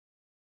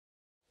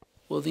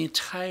Well, the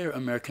entire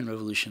American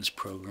Revolutions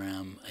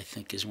program, I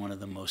think, is one of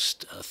the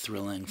most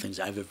thrilling things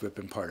I've ever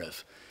been part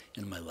of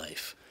in my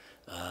life.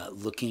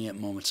 Looking at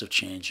moments of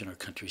change in our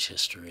country's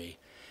history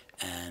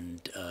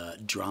and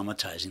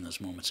dramatizing those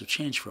moments of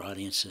change for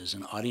audiences,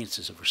 and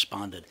audiences have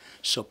responded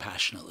so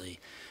passionately.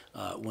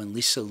 When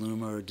Lisa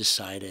Loomer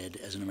decided,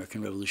 as an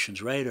American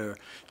Revolutions writer,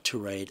 to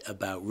write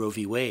about Roe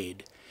v.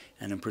 Wade,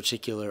 and in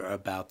particular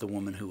about the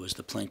woman who was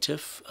the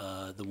plaintiff,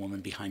 the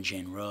woman behind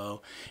Jane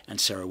Roe, and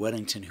Sarah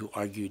Weddington, who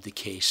argued the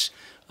case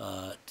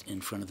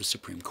in front of the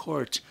Supreme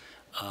Court,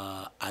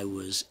 I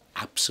was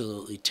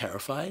absolutely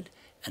terrified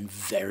and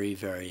very,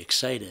 very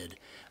excited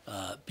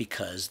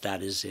because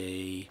that is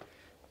a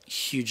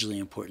hugely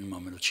important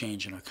moment of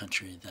change in our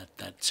country,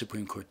 that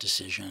Supreme Court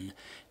decision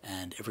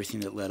and everything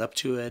that led up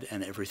to it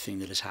and everything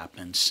that has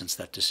happened since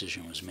that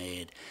decision was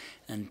made.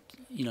 And,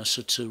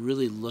 so to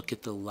really look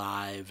at the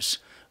lives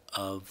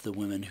of the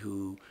women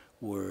who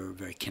were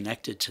very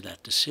connected to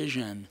that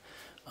decision,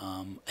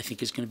 I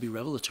think is going to be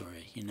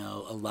revelatory.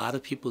 A lot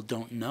of people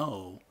don't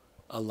know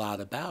a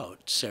lot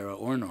about Sarah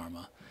or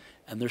Norma,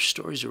 and their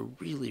stories are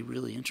really,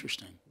 really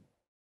interesting.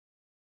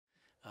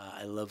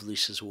 I love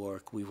Lisa's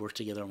work. We've worked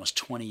together almost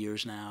 20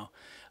 years now.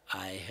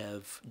 I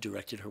have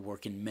directed her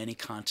work in many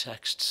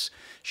contexts.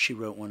 She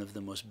wrote one of the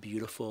most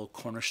beautiful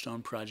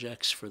cornerstone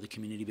projects for the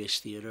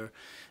community-based theater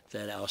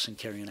that Allison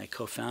Carey and I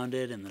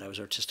co-founded and that I was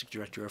artistic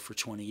director of for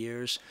 20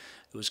 years.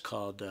 It was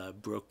called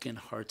Broken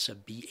Hearts, a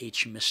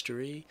BH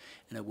Mystery,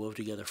 and it wove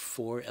together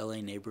 4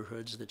 LA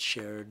neighborhoods that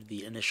shared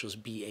the initials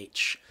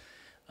BH.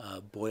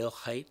 Boyle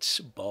Heights,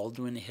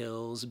 Baldwin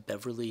Hills,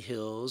 Beverly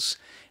Hills,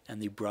 and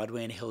the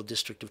Broadway and Hill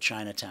district of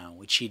Chinatown.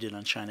 We cheated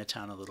on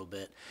Chinatown a little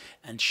bit,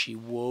 and she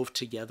wove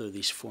together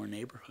these 4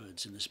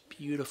 neighborhoods in this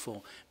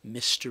beautiful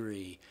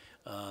mystery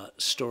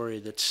story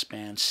that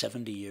spans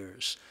 70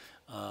 years.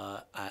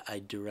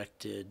 I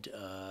directed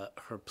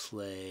her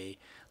play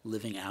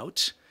Living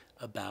Out,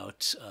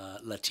 about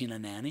Latina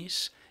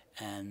nannies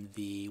and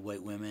the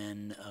white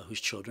women whose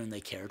children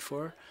they cared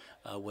for,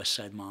 West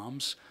Side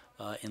Moms,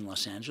 in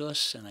Los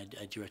Angeles, and I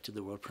directed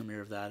the world premiere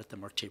of that at the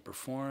Mark Taper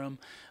Forum.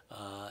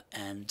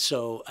 And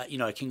so,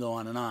 I can go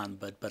on,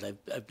 but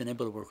I've been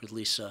able to work with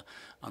Lisa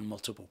on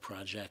multiple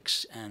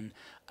projects, and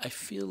I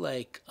feel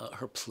like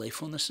her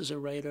playfulness as a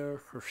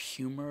writer, her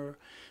humor,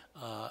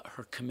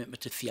 her commitment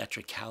to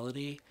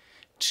theatricality,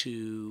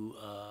 to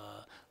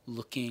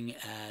looking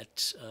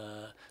at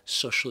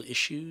social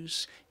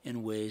issues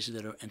in ways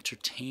that are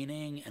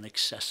entertaining and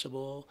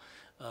accessible,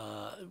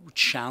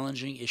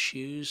 challenging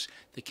issues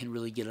that can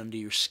really get under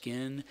your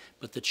skin,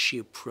 but that she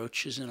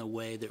approaches in a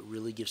way that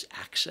really gives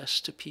access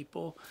to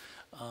people.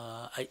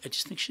 I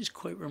just think she's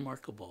quite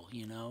remarkable,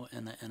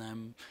 and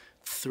I'm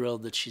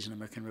thrilled that she's an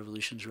American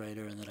Revolutions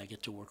writer and that I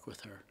get to work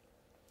with her.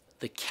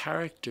 The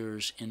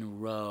characters in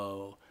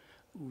Roe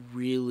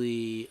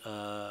really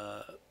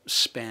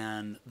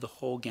span the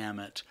whole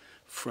gamut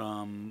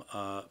from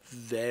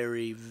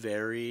very,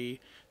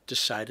 very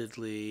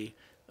decidedly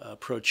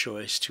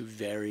pro-choice to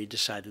very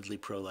decidedly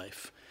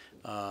pro-life.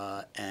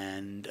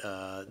 And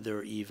there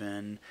are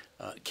even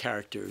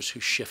characters who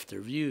shift their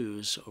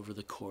views over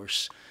the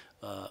course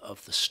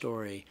of the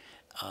story.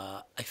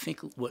 I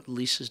think what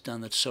Lisa's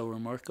done that's so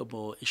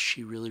remarkable is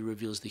she really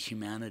reveals the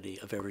humanity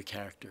of every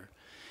character.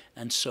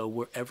 And so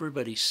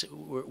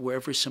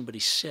wherever somebody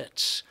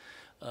sits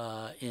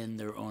in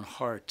their own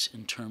heart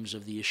in terms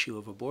of the issue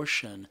of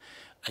abortion,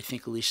 I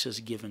think Lisa's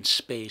given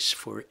space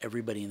for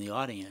everybody in the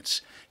audience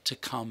to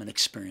come and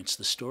experience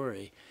the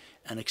story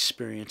and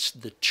experience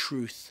the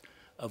truth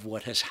of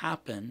what has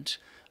happened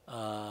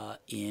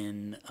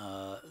in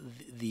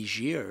these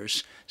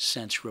years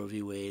since Roe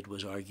v. Wade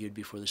was argued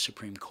before the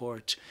Supreme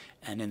Court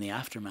and in the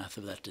aftermath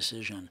of that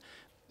decision.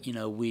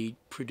 We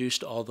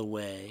produced All the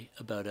Way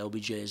about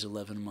LBJ's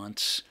 11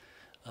 months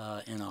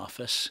in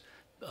office,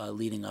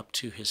 leading up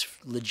to his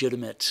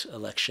legitimate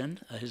election,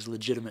 his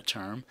legitimate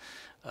term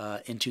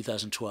in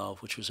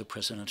 2012, which was a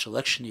presidential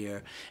election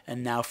year,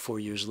 and now 4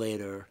 years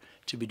later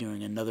to be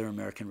doing another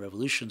American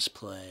Revolutions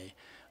play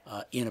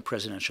in a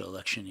presidential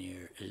election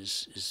year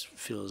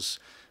feels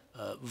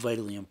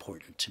vitally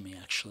important to me,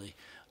 actually.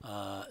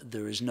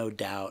 There is no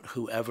doubt,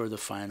 whoever the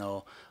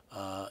final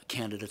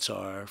candidates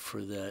are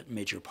for the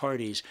major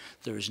parties,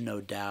 there is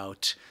no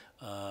doubt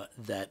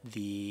that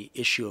the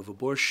issue of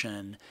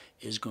abortion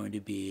is going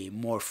to be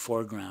more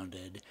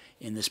foregrounded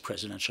in this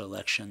presidential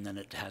election than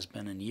it has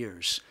been in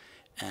years.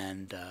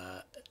 And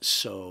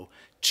so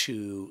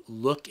to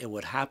look at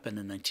what happened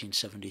in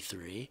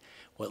 1973,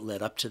 what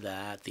led up to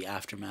that, the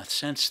aftermath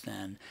since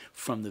then,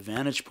 from the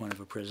vantage point of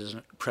a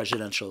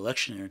presidential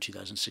election year in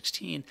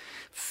 2016,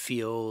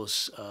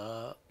 feels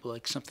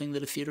like something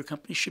that a theater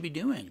company should be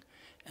doing.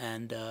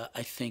 And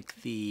I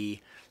think the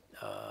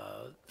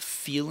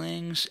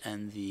feelings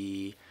and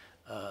the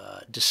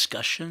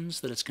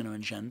discussions that it's going to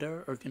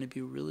engender are going to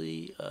be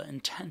really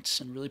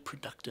intense and really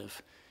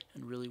productive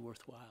and really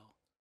worthwhile.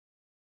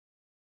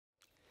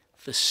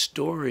 The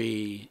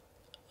story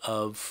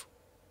of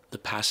the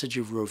passage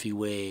of Roe v.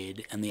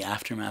 Wade and the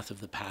aftermath of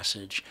the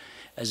passage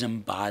as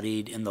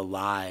embodied in the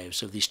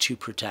lives of these two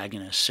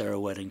protagonists, Sarah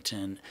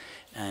Weddington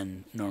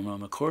and Norma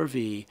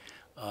McCorvey,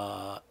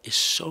 is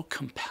so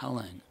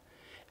compelling.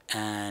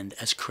 And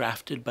as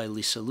crafted by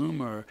Lisa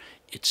Loomer,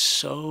 it's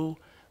so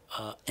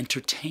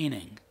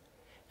entertaining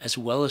as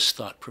well as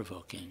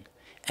thought-provoking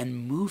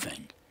and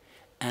moving.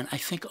 And I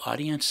think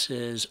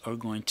audiences are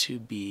going to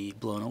be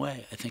blown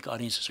away. I think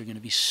audiences are going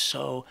to be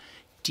so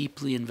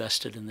deeply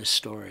invested in this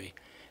story.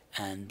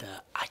 And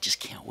I just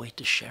can't wait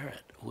to share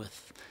it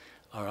with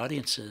our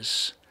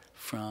audiences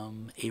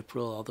from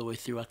April all the way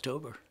through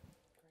October.